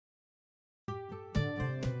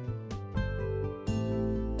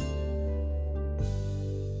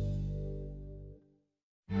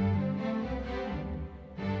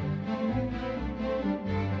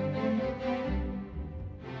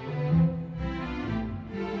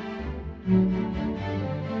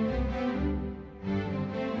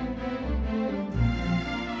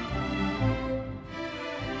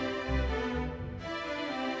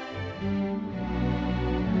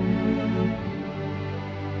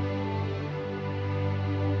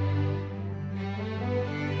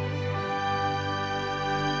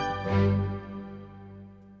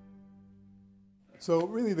So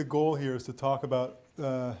really the goal here is to talk about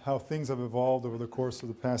how things have evolved over the course of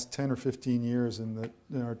the past 10 or 15 years in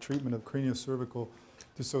our treatment of craniocervical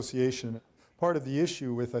dissociation. Part of the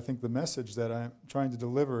issue with, I think, the message that I'm trying to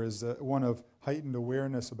deliver is one of heightened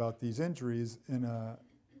awareness about these injuries in a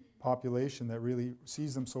population that really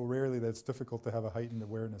sees them so rarely that it's difficult to have a heightened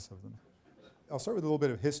awareness of them. I'll start with a little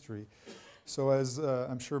bit of history. So as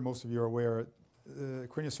I'm sure most of you are aware,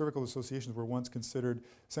 craniocervical dissociations were once considered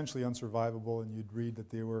essentially unsurvivable, and you'd read that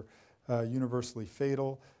they were universally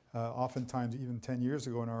fatal. Oftentimes, even 10 years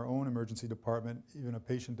ago in our own emergency department, even a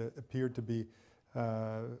patient that appeared to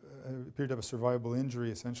have a survivable injury,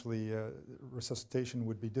 essentially resuscitation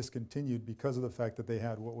would be discontinued because of the fact that they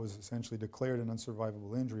had what was essentially declared an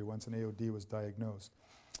unsurvivable injury once an AOD was diagnosed.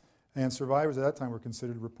 And survivors at that time were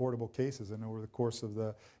considered reportable cases, and over the course of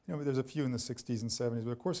there's a few in the 60s and 70s, but over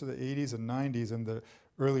the course of the 80s and 90s and the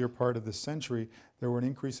earlier part of this century, there were an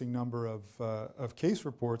increasing number of case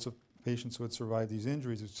reports of patients who had survived these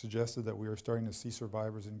injuries, which suggested that we were starting to see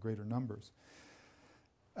survivors in greater numbers.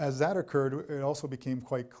 As that occurred, it also became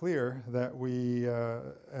quite clear that we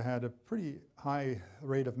had a pretty high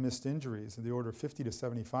rate of missed injuries in the order of 50 to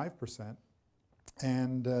 75%,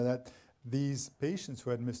 and that these patients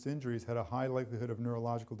who had missed injuries had a high likelihood of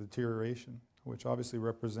neurological deterioration, which obviously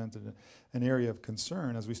represented an area of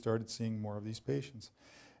concern as we started seeing more of these patients.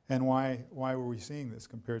 And why were we seeing this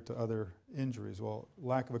compared to other injuries? Well,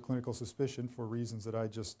 lack of a clinical suspicion for reasons that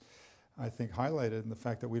I think highlighted, and the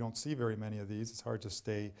fact that we don't see very many of these. It's hard to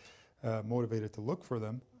stay motivated to look for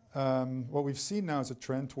them. What we've seen now is a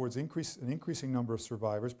trend towards an increasing number of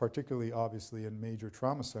survivors, particularly obviously in major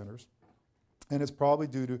trauma centers. And it's probably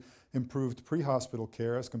due to improved pre-hospital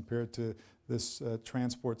care as compared to this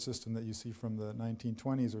transport system that you see from the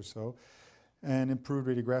 1920s or so, and improved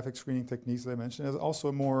radiographic screening techniques, as I mentioned, and also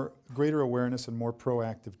greater awareness and more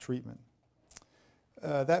proactive treatment.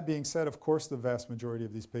 That being said, of course, the vast majority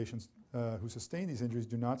of these patients who sustain these injuries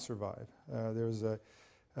do not survive. There's a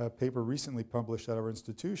paper recently published at our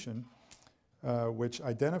institution which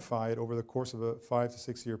identified over the course of a 5 to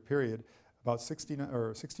 6 year period about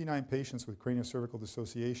 69 patients with craniocervical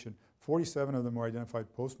dissociation. 47 of them were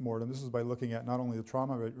identified post-mortem. This is by looking at not only the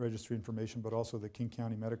trauma registry information, but also the King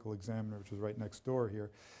County Medical Examiner, which is right next door here,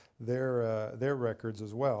 their records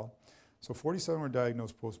as well. So 47 were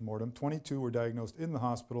diagnosed post-mortem, 22 were diagnosed in the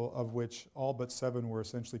hospital, of which all but 7 were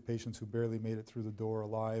essentially patients who barely made it through the door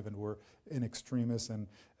alive and were in extremis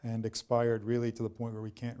and expired really to the point where we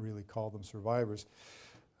can't really call them survivors.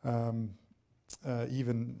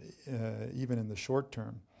 Even in the short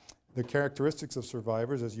term. The characteristics of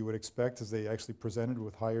survivors, as you would expect, is they actually presented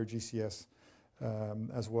with higher GCS,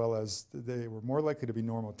 as well as they were more likely to be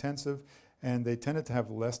normotensive, and they tended to have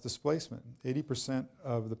less displacement. 80%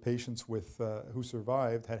 of the patients who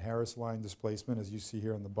survived had Harris line displacement, as you see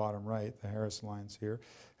here on the bottom right, the Harris lines here,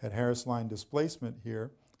 had Harris line displacement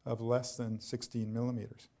here of less than 16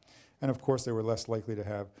 millimeters. And of course, they were less likely to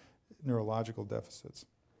have neurological deficits.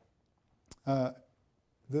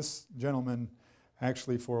 This gentleman,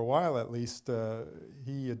 actually for a while at least,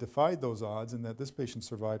 he defied those odds in that this patient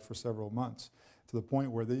survived for several months, to the point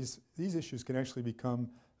where these issues can actually become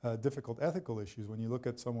difficult ethical issues. When you look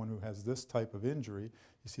at someone who has this type of injury,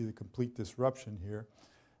 you see the complete disruption here,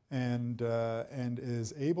 and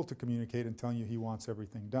is able to communicate and telling you he wants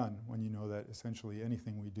everything done, when you know that essentially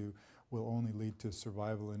anything we do will only lead to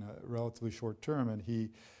survival in a relatively short term. And he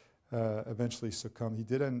eventually succumbed. He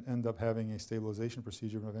did end up having a stabilization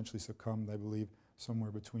procedure, but eventually succumbed, I believe,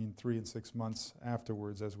 somewhere between 3 and 6 months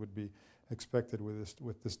afterwards, as would be expected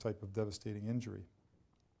with this type of devastating injury.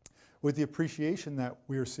 With the appreciation that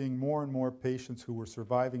we are seeing more and more patients who were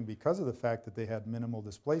surviving because of the fact that they had minimal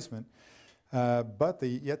displacement, but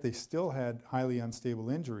yet they still had highly unstable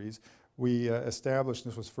injuries, we established,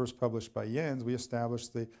 this was first published by Jens, we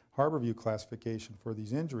established the Harborview classification for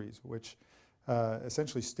these injuries, which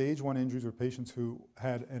essentially stage 1 injuries were patients who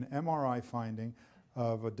had an MRI finding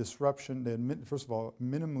of a disruption. They had, first of all,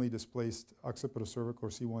 minimally displaced occipitocervical or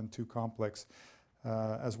C1-2 complex,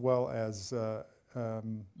 as well as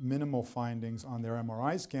minimal findings on their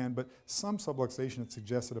MRI scan, but some subluxation that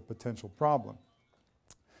suggested a potential problem.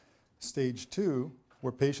 Stage 2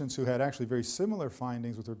 were patients who had actually very similar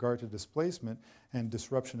findings with regard to displacement and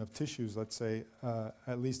disruption of tissues, let's say,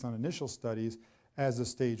 at least on initial studies, as the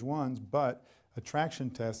stage 1s, but a traction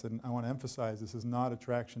test, and I want to emphasize this is not a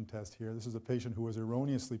traction test here. This is a patient who was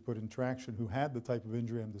erroneously put in traction, who had the type of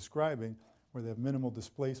injury I'm describing, where they have minimal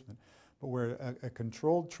displacement, but where a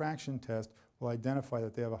controlled traction test will identify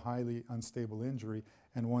that they have a highly unstable injury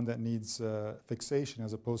and one that needs fixation,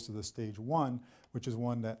 as opposed to the stage 1, which is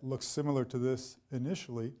one that looks similar to this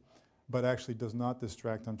initially, but actually does not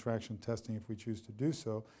distract on traction testing if we choose to do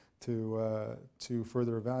so to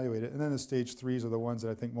further evaluate it. And then the stage 3s are the ones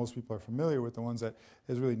that I think most people are familiar with, the ones that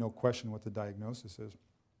there's really no question what the diagnosis is.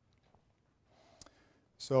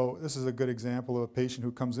 So this is a good example of a patient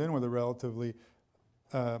who comes in with a relatively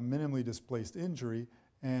minimally displaced injury,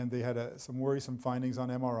 and they had some worrisome findings on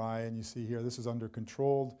MRI, and you see here this is under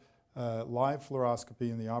controlled live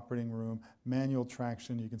fluoroscopy in the operating room, manual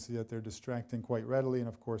traction. You can see that they're distracting quite readily, and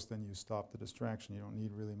of course then you stop the distraction. You don't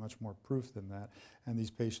need really much more proof than that. And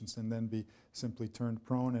these patients can then be simply turned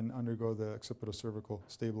prone and undergo the occipitocervical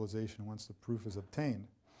stabilization once the proof is obtained.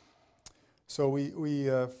 So we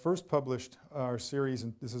first published our series,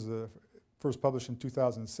 and this is first published in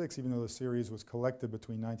 2006, even though the series was collected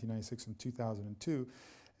between 1996 and 2002.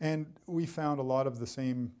 And we found a lot of the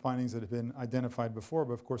same findings that had been identified before,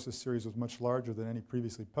 but of course this series was much larger than any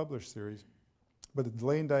previously published series. But the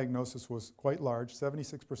delay in diagnosis was quite large,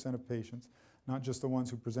 76% of patients, not just the ones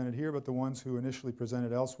who presented here, but the ones who initially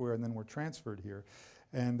presented elsewhere and then were transferred here.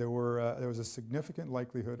 And there was a significant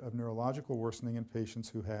likelihood of neurological worsening in patients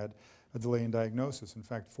who had a delay in diagnosis. In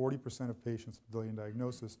fact, 40% of patients with delay in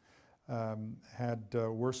diagnosis had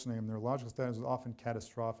worsening of neurological status. Was often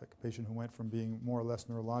catastrophic. A patient who went from being more or less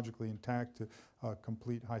neurologically intact to a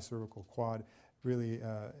complete high cervical quad really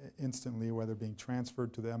instantly, whether being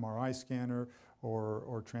transferred to the MRI scanner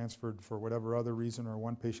or transferred for whatever other reason, or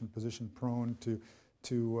one patient positioned prone to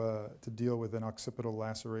deal with an occipital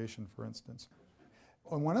laceration, for instance.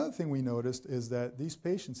 And one other thing we noticed is that these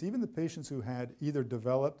patients, even the patients who had either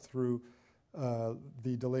developed through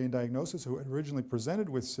the delay in diagnosis, who had originally presented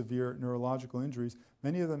with severe neurological injuries,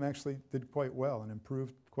 many of them actually did quite well and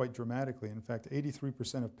improved quite dramatically. In fact,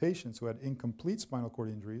 83% of patients who had incomplete spinal cord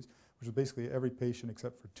injuries, which was basically every patient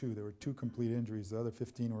except for 2, there were 2 complete injuries, the other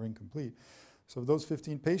 15 were incomplete. So of those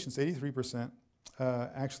 15 patients, 83%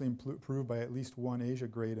 actually improved by at least 1 Asia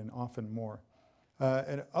grade and often more.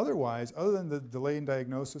 And otherwise, other than the delay in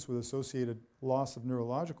diagnosis with associated loss of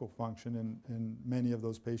neurological function in many of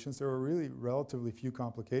those patients, there were really relatively few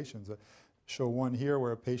complications. I show one here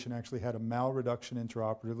where a patient actually had a malreduction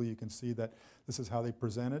intraoperatively. You can see that this is how they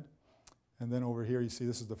presented. And then over here you see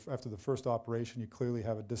this is after the first operation, you clearly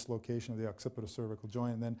have a dislocation of the occipitocervical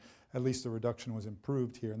joint, and then at least the reduction was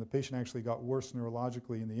improved here. And the patient actually got worse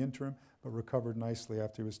neurologically in the interim, but recovered nicely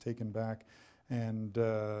after he was taken back and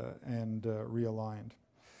realigned.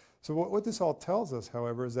 So what this all tells us,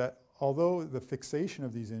 however, is that although the fixation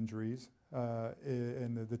of these injuries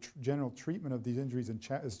and the general treatment of these injuries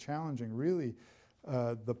is challenging, really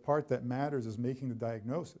the part that matters is making the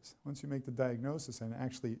diagnosis. Once you make the diagnosis and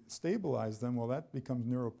actually stabilize them, well, that becomes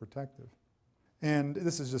neuroprotective. And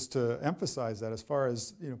this is just to emphasize that as far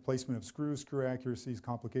as placement of screws, screw accuracies,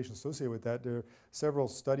 complications associated with that, there are several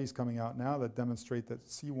studies coming out now that demonstrate that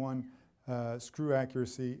C1 screw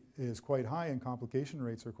accuracy is quite high and complication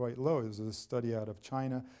rates are quite low. There's a study out of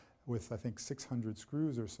China with, I think, 600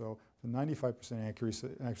 screws or so, the 95% accuracy,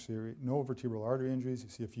 actually no vertebral artery injuries. You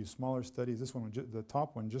see a few smaller studies. This one, the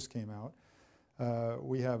top one, just came out.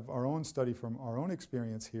 We have our own study from our own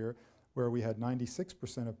experience here where we had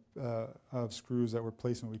 96% of screws that were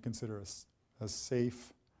placed in what we consider a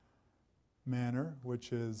safe manner,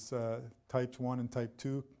 which is types 1 and type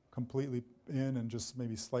 2 completely in and just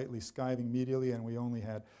maybe slightly skiving medially, and we only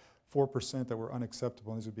had 4% that were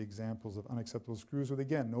unacceptable. And these would be examples of unacceptable screws with,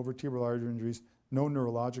 again, no vertebral artery injuries, no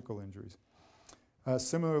neurological injuries.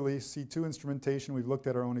 Similarly, C2 instrumentation, we've looked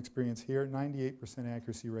at our own experience here, 98%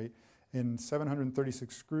 accuracy rate in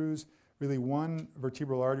 736 screws, really 1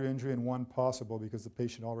 vertebral artery injury and 1 possible because the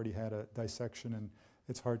patient already had a dissection and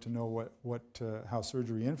it's hard to know how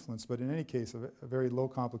surgery influenced, but in any case, a very low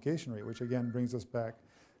complication rate, which again brings us back.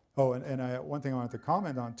 Oh, and one thing I wanted to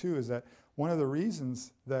comment on too is that one of the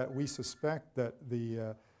reasons that we suspect that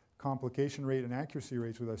the complication rate and accuracy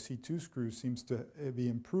rates with our C2 screws seems to be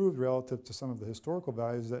improved relative to some of the historical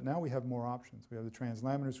values is that now we have more options. We have the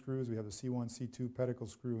translaminar screws, we have the C1, C2 pedicle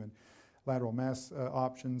screw and lateral mass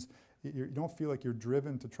options. You don't feel like you're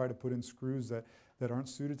driven to try to put in screws that aren't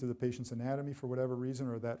suited to the patient's anatomy for whatever reason,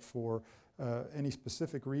 or that for any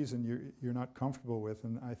specific reason you're not comfortable with.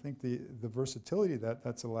 And I think the versatility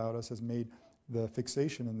that's allowed us has made the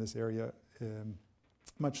fixation in this area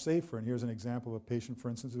much safer. And here's an example of a patient, for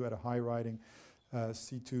instance, who had a high-riding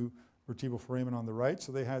C2 vertebral foramen on the right.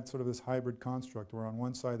 So they had sort of this hybrid construct where on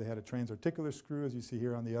one side they had a transarticular screw, as you see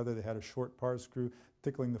here, on the other they had a short pars screw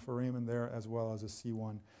tickling the foramen there, as well as a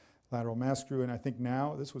C1 lateral mass screw. And I think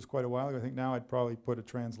now, this was quite a while ago, I think now I'd probably put a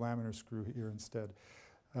translaminar screw here instead.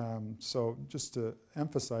 So just to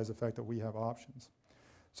emphasize the fact that we have options.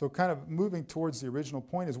 So kind of moving towards the original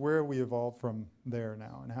point is where we evolved from there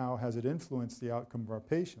now, and how has it influenced the outcome of our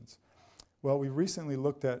patients? Well, we recently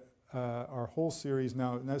looked at our whole series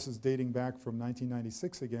now, and this is dating back from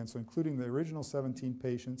 1996 again, so including the original 17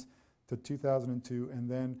 patients to 2002, and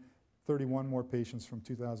then 31 more patients from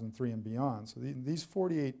 2003 and beyond. So these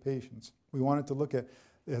 48 patients, we wanted to look at,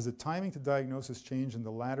 has the timing to diagnosis changed in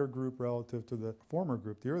the latter group relative to the former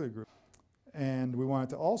group, the earlier group? And we wanted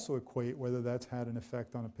to also equate whether that's had an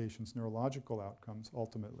effect on a patient's neurological outcomes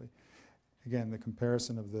ultimately. Again, the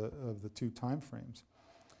comparison of the two time frames.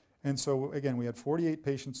 And so again, we had 48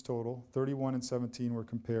 patients total, 31 and 17 were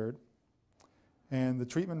compared. And the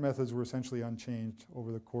treatment methods were essentially unchanged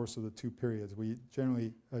over the course of the two periods. We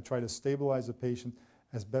generally try to stabilize the patient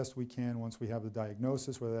as best we can once we have the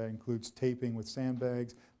diagnosis, whether that includes taping with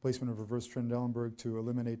sandbags, placement of reverse Trendelenburg to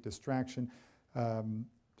eliminate distraction,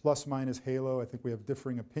 plus minus halo. I think we have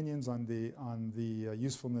differing opinions on the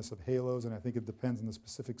usefulness of halos, and I think it depends on the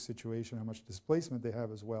specific situation, how much displacement they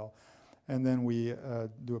have as well. And then we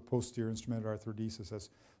do a posterior instrumented arthrodesis as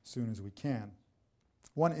soon as we can.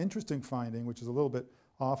 One interesting finding, which is a little bit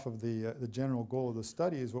off of the general goal of the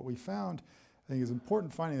study, is what we found, I think is an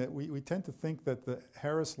important finding, that we tend to think that the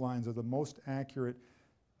Harris lines are the most accurate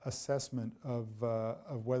assessment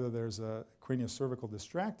of whether there's a craniocervical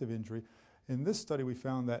distractive injury. In this study, we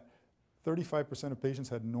found that 35% of patients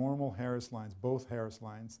had normal Harris lines, both Harris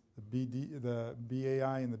lines. The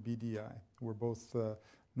BAI and the BDI were both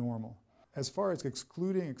normal. As far as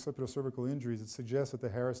excluding occipitocervical injuries, it suggests that the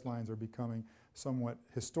Harris lines are becoming somewhat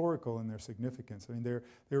historical in their significance. I mean,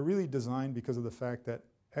 they're really designed because of the fact that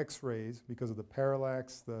X-rays, because of the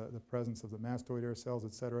parallax, the presence of the mastoid hair cells,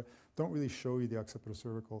 et cetera, don't really show you the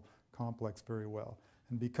occipitocervical complex very well.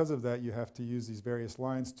 And because of that, you have to use these various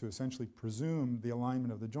lines to essentially presume the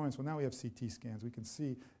alignment of the joints. Well, now we have CT scans. We can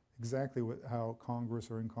see exactly how congruous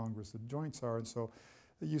or incongruous the joints are. And so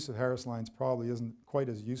the use of Harris lines probably isn't quite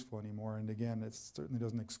as useful anymore. And again, it certainly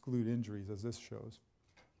doesn't exclude injuries, as this shows.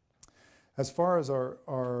 As far as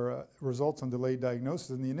our results on delayed diagnosis,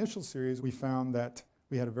 in the initial series, we found that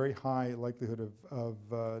we had a very high likelihood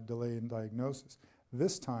of delay in diagnosis.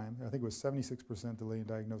 This time, I think it was 76% delay in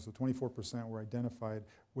diagnosis, so 24% were identified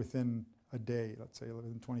within a day, let's say,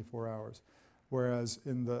 within 24 hours. Whereas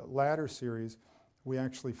in the latter series, we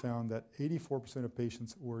actually found that 84% of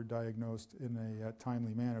patients were diagnosed in a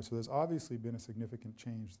timely manner. So there's obviously been a significant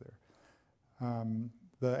change there.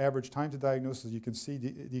 The average time to diagnosis, you can see,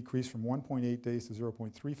 decreased from 1.8 days to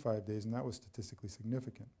 0.35 days, and that was statistically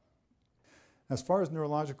significant. As far as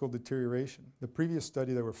neurological deterioration, the previous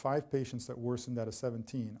study, there were 5 patients that worsened out of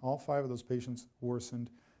 17. All 5 of those patients worsened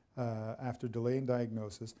after delay in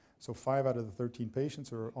diagnosis. So 5 out of the 13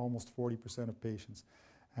 patients, or almost 40% of patients,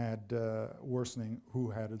 had worsening who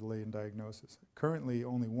had a delay in diagnosis. Currently,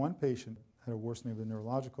 only 1 patient had a worsening of the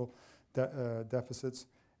neurological deficits,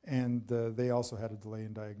 and they also had a delay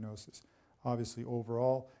in diagnosis. Obviously,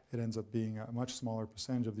 overall, it ends up being a much smaller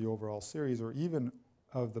percentage of the overall series, or even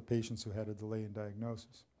of the patients who had a delay in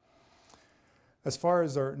diagnosis. As far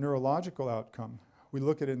as our neurological outcome, we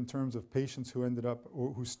look at it in terms of patients who ended up,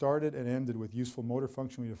 or who started and ended with useful motor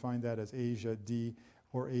function. We define that as Asia D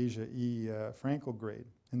or Asia E Frankel grade.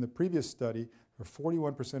 In the previous study, there were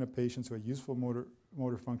 41% of patients who had useful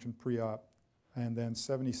motor function pre-op, and then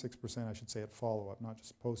 76%, I should say, at follow-up, not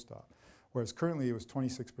just post-op. Whereas currently it was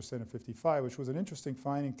 26% at 55, which was an interesting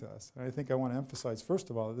finding to us. And I think I want to emphasize, first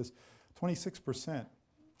of all, that this 26%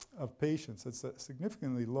 of patients, it's a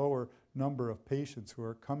significantly lower number of patients who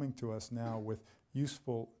are coming to us now with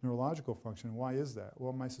useful neurological function. Why is that?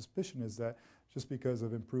 Well, my suspicion is that just because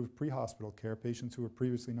of improved pre-hospital care, patients who were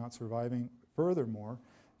previously not surviving, furthermore,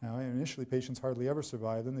 now initially patients hardly ever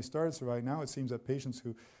survived, then they started surviving. Now it seems that patients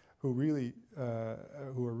who are really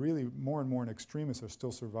more and more in extremis are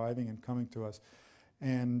still surviving and coming to us.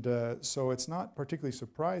 And so it's not particularly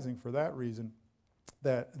surprising for that reason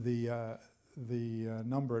that the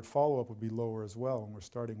number at follow-up would be lower as well, and we're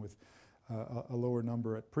starting with a lower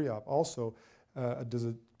number at pre-op. Also, there's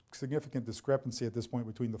a significant discrepancy at this point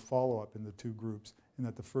between the follow-up in the two groups, in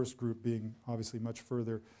that the first group, being obviously much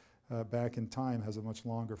further back in time, has a much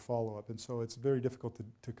longer follow-up. And so it's very difficult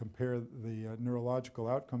to compare the neurological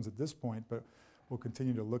outcomes at this point, but we'll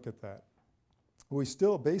continue to look at that. We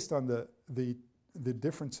still, based on the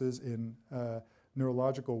differences in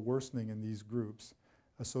neurological worsening in these groups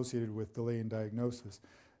associated with delay in diagnosis,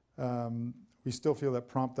 we still feel that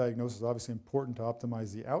prompt diagnosis is obviously important to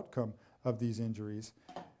optimize the outcome of these injuries.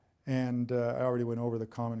 And I already went over the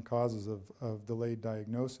common causes of delayed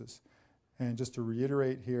diagnosis. And just to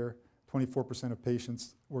reiterate here, 24% of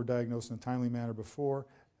patients were diagnosed in a timely manner before,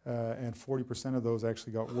 and 40% of those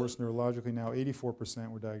actually got worse neurologically. Now 84%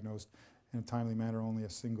 were diagnosed in a timely manner. Only a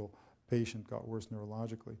single patient got worse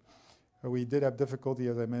neurologically. We did have difficulty,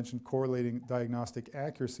 as I mentioned, correlating diagnostic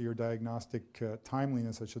accuracy or diagnostic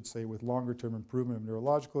timeliness, I should say, with longer-term improvement of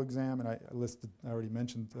neurological exam. And I already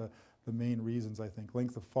mentioned the main reasons, I think: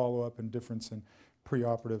 length of follow-up and difference in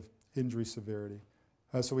preoperative injury severity.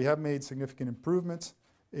 So we have made significant improvements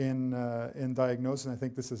in diagnosis, and I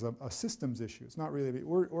think this is a systems issue. It's not really,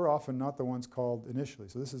 we're often not the ones called initially.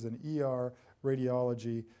 So this is an ER,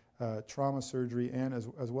 radiology, trauma surgery, and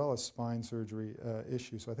as well as spine surgery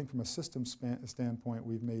issue. So I think from a systems standpoint,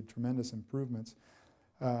 we've made tremendous improvements.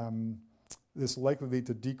 This will likely lead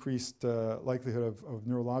to decreased likelihood of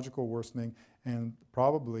neurological worsening, and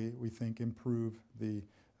probably, we think, improve the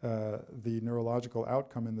neurological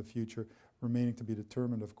outcome in the future, remaining to be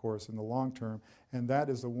determined, of course, in the long term. And that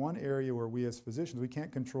is the one area where we as physicians, we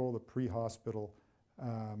can't control the pre-hospital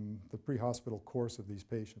course of these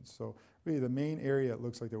patients. So really the main area, it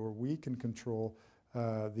looks like, that where we can control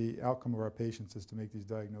the outcome of our patients is to make these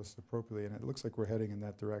diagnoses appropriately, and it looks like we're heading in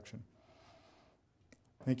that direction.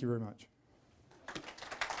 Thank you very much.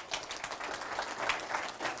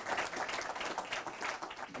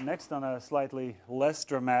 Next, on a slightly less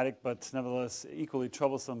dramatic but nevertheless equally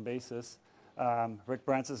troublesome basis, Rick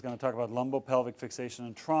Branson is going to talk about lumbopelvic fixation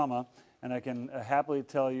and trauma, and I can happily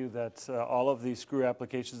tell you that all of these screw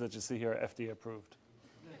applications that you see here are FDA approved.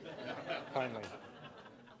 Finally.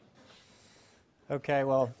 Okay,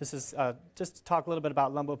 well, this is just to talk a little bit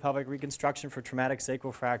about lumbopelvic reconstruction for traumatic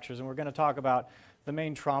sacral fractures, and we're going to talk about the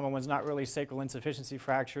main trauma ones, not really sacral insufficiency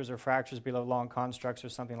fractures or fractures below long constructs or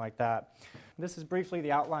something like that. This is briefly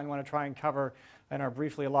the outline I want to try and cover in our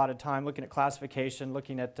briefly allotted time, looking at classification,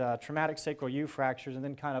 looking at traumatic sacral U fractures, and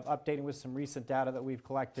then kind of updating with some recent data that we've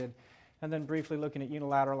collected, and then briefly looking at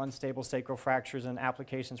unilateral unstable sacral fractures and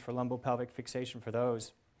applications for lumbopelvic fixation for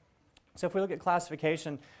those. So if we look at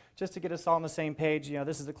classification, just to get us all on the same page,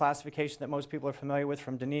 this is the classification that most people are familiar with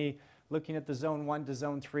from Denis, looking at the zone 1 to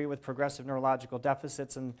zone 3 with progressive neurological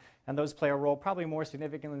deficits, and those play a role probably more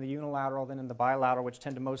significantly in the unilateral than in the bilateral, which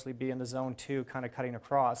tend to mostly be in the zone 2, kind of cutting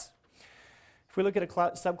across. If we look at a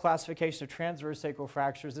subclassification of transverse sacral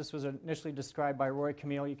fractures, this was initially described by Roy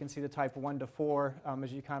Camille. You can see the type 1 to 4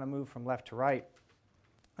 as you kind of move from left to right.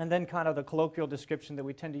 And then kind of the colloquial description that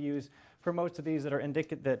we tend to use for most of these that are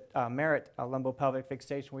that merit lumbopelvic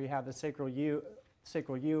fixation, where you have the sacral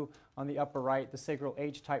U on the upper right, the sacral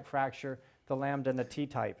H type fracture, the lambda, and the T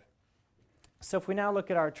type. So if we now look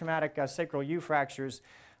at our traumatic sacral U fractures,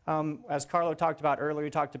 as Carlo talked about earlier, we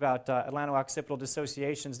talked about atlanto-occipital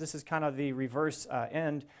dissociations. This is kind of the reverse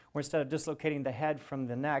end, where instead of dislocating the head from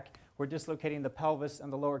the neck, we're dislocating the pelvis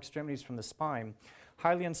and the lower extremities from the spine.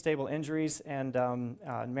 Highly unstable injuries and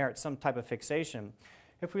merit some type of fixation.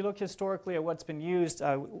 If we look historically at what's been used,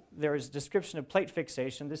 there is a description of plate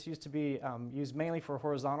fixation. This used to be used mainly for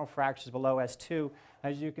horizontal fractures below S2,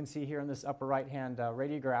 as you can see here in this upper right-hand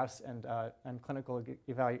radiographs and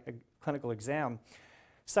clinical exam.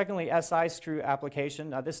 Secondly, SI screw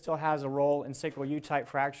application. This still has a role in sacral U-type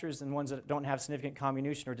fractures and ones that don't have significant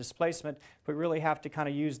comminution or displacement, but really have to kind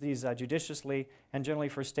of use these judiciously and generally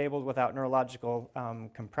for stable without neurological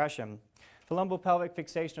compression. The lumbopelvic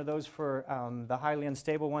fixation are those for the highly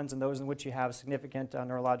unstable ones and those in which you have significant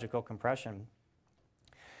neurological compression.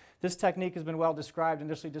 This technique has been well described,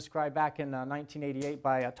 initially described back in 1988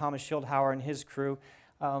 by Thomas Schildhauer and his crew.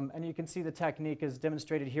 And you can see the technique is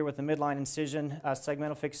demonstrated here with the midline incision,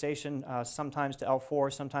 segmental fixation, sometimes to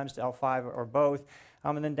L4, sometimes to L5, or both,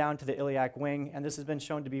 and then down to the iliac wing. And this has been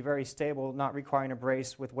shown to be very stable, not requiring a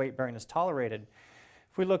brace with weight bearing as tolerated.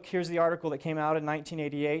 If we look, here's the article that came out in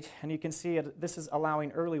 1988, and you can see this is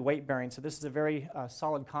allowing early weight bearing. So this is a very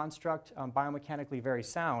solid construct, biomechanically very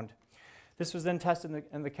sound. This was then tested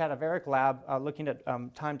in the cadaveric lab, looking at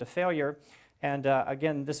time to failure. And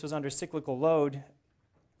again, this was under cyclical load.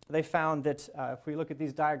 They found that if we look at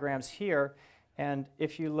these diagrams here, and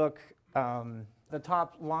if you look the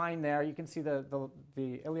top line there, you can see the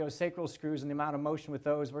iliosacral screws and the amount of motion with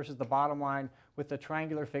those versus the bottom line with the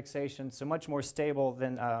triangular fixation, so much more stable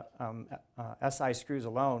than SI screws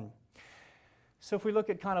alone. So if we look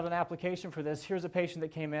at kind of an application for this, here's a patient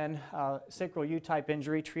that came in, sacral U-type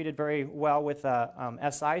injury, treated very well with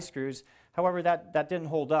SI screws. However, that didn't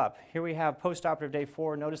hold up. Here we have postoperative day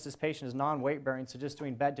 4. Notice this patient is non-weight bearing, so just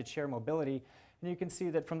doing bed to chair mobility. And you can see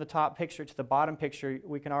that from the top picture to the bottom picture,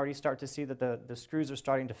 we can already start to see that the screws are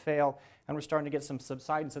starting to fail, and we're starting to get some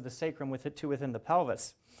subsidence of the sacrum within the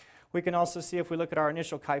pelvis. We can also see, if we look at our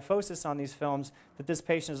initial kyphosis on these films, that this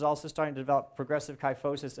patient is also starting to develop progressive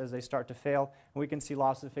kyphosis as they start to fail, and we can see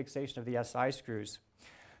loss of fixation of the SI screws.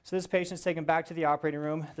 So this patient's taken back to the operating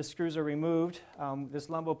room. The screws are removed. This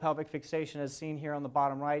lumbopelvic fixation, as seen here on the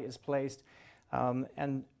bottom right, is placed.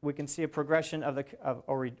 And we can see a progression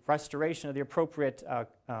or restoration of the appropriate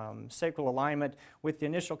sacral alignment with the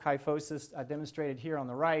initial kyphosis demonstrated here on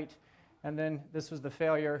the right. And then this was the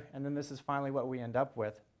failure, and then this is finally what we end up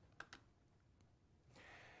with.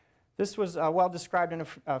 This was well described in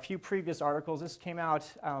a few previous articles. This came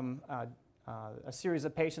out, a series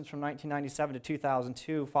of patients from 1997 to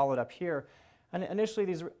 2002 followed up here. And initially,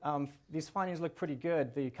 these findings look pretty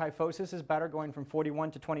good. The kyphosis is better, going from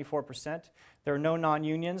 41 to 24%. There are no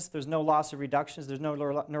non-unions. There's no loss of reductions. There's no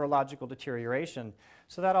neurological deterioration.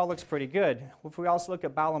 So that all looks pretty good. If we also look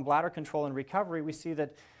at bowel and bladder control and recovery, we see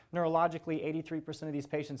that neurologically, 83% of these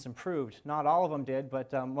patients improved. Not all of them did,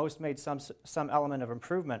 but most made some element of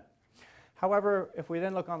improvement. However, if we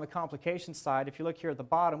then look on the complication side, if you look here at the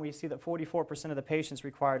bottom, we see that 44% of the patients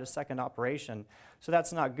required a second operation. So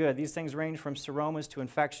that's not good. These things range from seromas to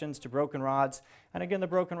infections to broken rods. And again, the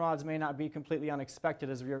broken rods may not be completely unexpected,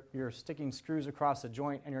 as you're sticking screws across a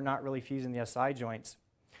joint and you're not really fusing the SI joints.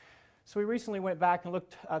 So we recently went back and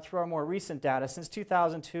looked through our more recent data. Since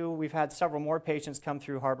 2002, we've had several more patients come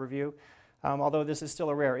through Harborview. Although this is still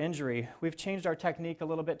a rare injury. We've changed our technique a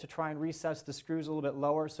little bit to try and recess the screws a little bit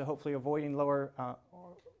lower, so hopefully avoiding lower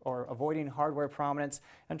or avoiding hardware prominence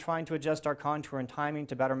and trying to adjust our contour and timing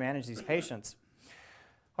to better manage these patients.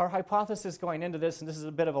 Our hypothesis going into this, and this is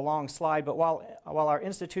a bit of a long slide, but while our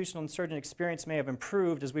institutional and surgeon experience may have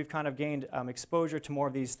improved as we've kind of gained exposure to more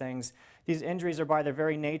of these things, these injuries are by their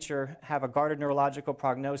very nature have a guarded neurological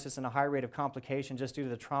prognosis and a high rate of complication just due to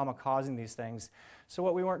the trauma causing these things. So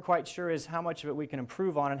what we weren't quite sure is how much of it we can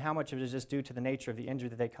improve on and how much of it is just due to the nature of the injury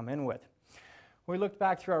that they come in with. When we looked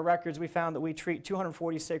back through our records, we found that we treat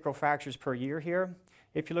 240 sacral fractures per year here.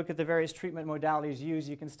 If you look at the various treatment modalities used,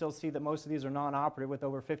 you can still see that most of these are non-operative with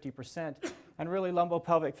over 50%. And really,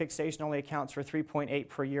 lumbopelvic fixation only accounts for 3.8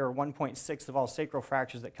 per year, or 1.6 of all sacral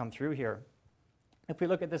fractures that come through here. If we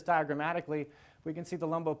look at this diagrammatically, we can see the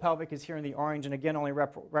lumbopelvic is here in the orange, and again only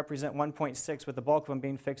represent 1.6, with the bulk of them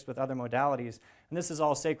being fixed with other modalities. And this is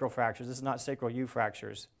all sacral fractures. This is not sacral-U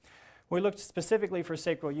fractures. When we looked specifically for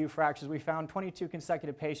sacral-U fractures, we found 22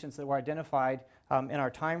 consecutive patients that were identified in our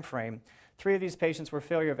time frame. 3 of these patients were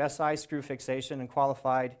failure of SI screw fixation and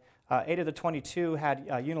qualified. 8 of the 22 had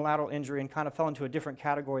unilateral injury and kind of fell into a different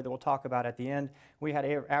category that we'll talk about at the end. We had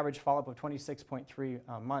an average follow-up of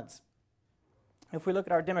 26.3 months. If we look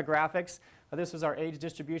at our demographics, this was our age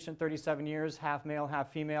distribution, 37 years, half male,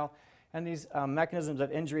 half female. And these mechanisms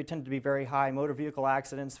of injury tend to be very high: motor vehicle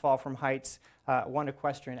accidents, fall from heights, one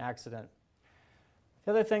equestrian accident.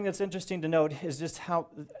 The other thing that's interesting to note is just how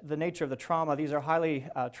the nature of the trauma. These are highly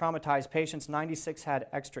traumatized patients. 96 had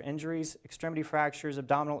extra injuries, extremity fractures,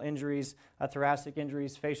 abdominal injuries, thoracic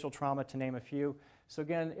injuries, facial trauma, to name a few. So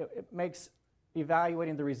again, it makes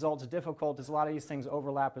evaluating the results difficult, as a lot of these things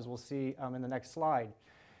overlap, as we'll see in the next slide.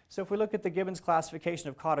 So if we look at the Gibbons classification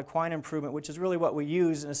of cauda-equine improvement, which is really what we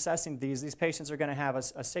use in assessing these patients are going to have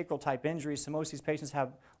a sacral type injury, so most of these patients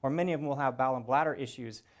have, or many of them will have bowel and bladder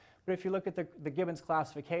issues. But if you look at the Gibbons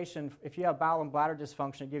classification, if you have bowel and bladder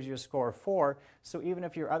dysfunction, it gives you a score of 4. So even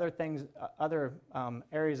if your other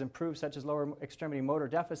areas improve, such as lower extremity motor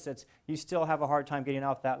deficits, you still have a hard time getting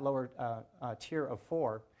off that lower tier of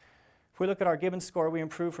 4. If we look at our Gibbons score, we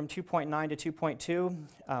improved from 2.9 to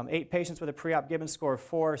 2.2. 8 patients with a pre-op Gibbons score of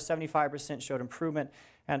 4, 75% showed improvement,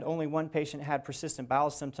 and only 1 patient had persistent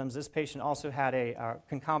bowel symptoms. This patient also had a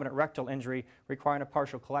concomitant rectal injury requiring a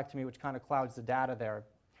partial colectomy, which kind of clouds the data there.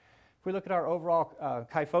 If we look at our overall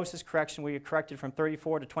kyphosis correction, we corrected from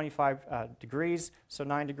 34 to 25 degrees, so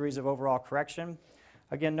 9 degrees of overall correction.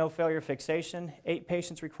 Again, no failure fixation. 8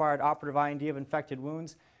 patients required operative IND of infected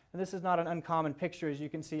wounds. And this is not an uncommon picture, as you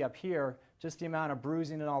can see up here, just the amount of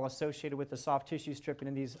bruising and all associated with the soft tissue stripping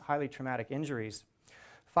in these highly traumatic injuries.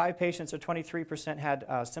 5 patients, or 23%, had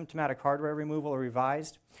symptomatic hardware removal or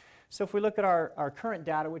revised. So if we look at our current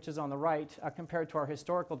data, which is on the right, compared to our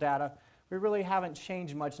historical data, we really haven't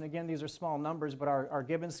changed much. And again, these are small numbers, but our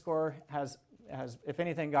Gibbons score has, if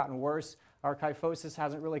anything, gotten worse. Our kyphosis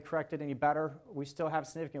hasn't really corrected any better. We still have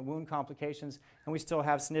significant wound complications, and we still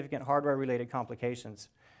have significant hardware-related complications.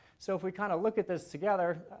 So if we kind of look at this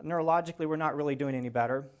together, neurologically, we're not really doing any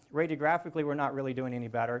better. Radiographically, we're not really doing any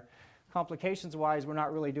better. Complications-wise, we're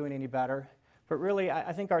not really doing any better. But really,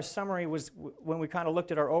 I think our summary was, when we kind of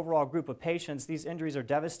looked at our overall group of patients, these injuries are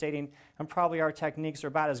devastating, and probably our techniques are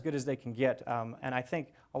about as good as they can get. And I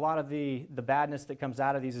think a lot of the badness that comes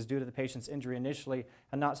out of these is due to the patient's injury initially,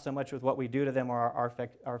 and not so much with what we do to them or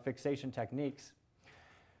our fixation techniques.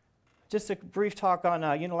 Just a brief talk on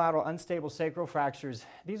unilateral unstable sacral fractures.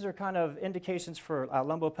 These are kind of indications for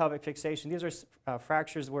lumbopelvic fixation. These are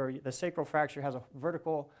fractures where the sacral fracture has a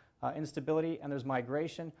vertical instability and there's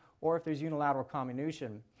migration, or if there's unilateral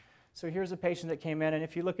comminution. So here's a patient that came in, and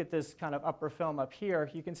if you look at this kind of upper film up here,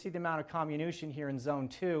 you can see the amount of comminution here in zone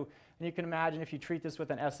 2. And you can imagine if you treat this with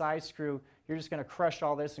an SI screw, you're just going to crush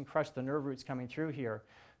all this and crush the nerve roots coming through here.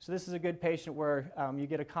 So this is a good patient where you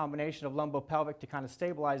get a combination of lumbopelvic to kind of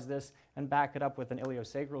stabilize this and back it up with an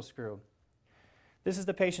iliosacral screw. This is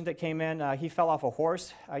the patient that came in. He fell off a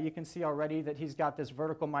horse. You can see already that he's got this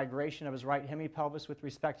vertical migration of his right hemipelvis with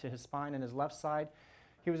respect to his spine and his left side.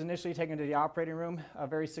 He was initially taken to the operating room,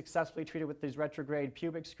 very successfully treated with these retrograde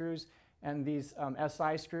pubic screws and these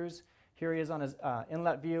SI screws. Here he is on his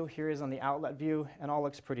inlet view, here he is on the outlet view, and all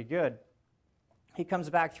looks pretty good. He comes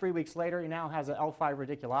back 3 weeks later. He now has an L5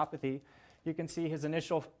 radiculopathy. You can see his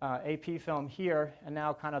initial AP film here, and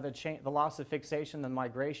now kind of the loss of fixation, the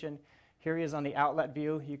migration. Here he is on the outlet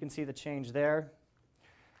view. You can see the change there.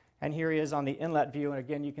 And here he is on the inlet view, and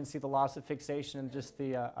again, you can see the loss of fixation and just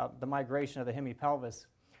the migration of the hemipelvis.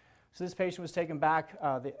 So this patient was taken back.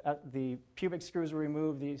 The pubic screws were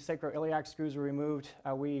removed. The sacro-iliac screws were removed.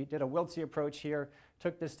 We did a Wiltse approach here,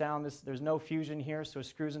 took this down. There's no fusion here, so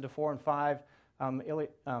screws into 4 and 5.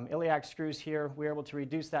 Iliac screws here. We were able to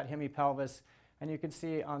reduce that hemipelvis. And you can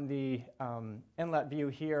see on the inlet view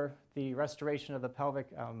here, the restoration of the pelvic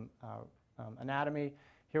anatomy.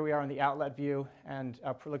 Here we are on the outlet view, and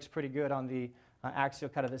looks pretty good on the axial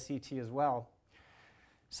cut of the CT as well.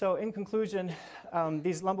 So in conclusion,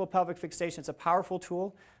 these lumbopelvic fixation, it's a powerful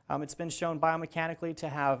tool. It's been shown biomechanically to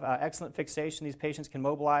have excellent fixation. These patients can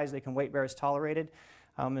mobilize, they can weight bear as tolerated.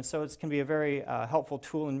 And so it can be a very helpful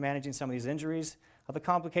tool in managing some of these injuries. The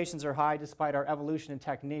complications are high despite our evolution in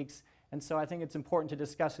techniques. And so I think it's important to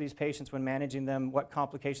discuss with these patients when managing them what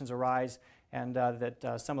complications arise and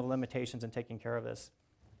some of the limitations in taking care of this.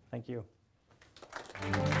 Thank you.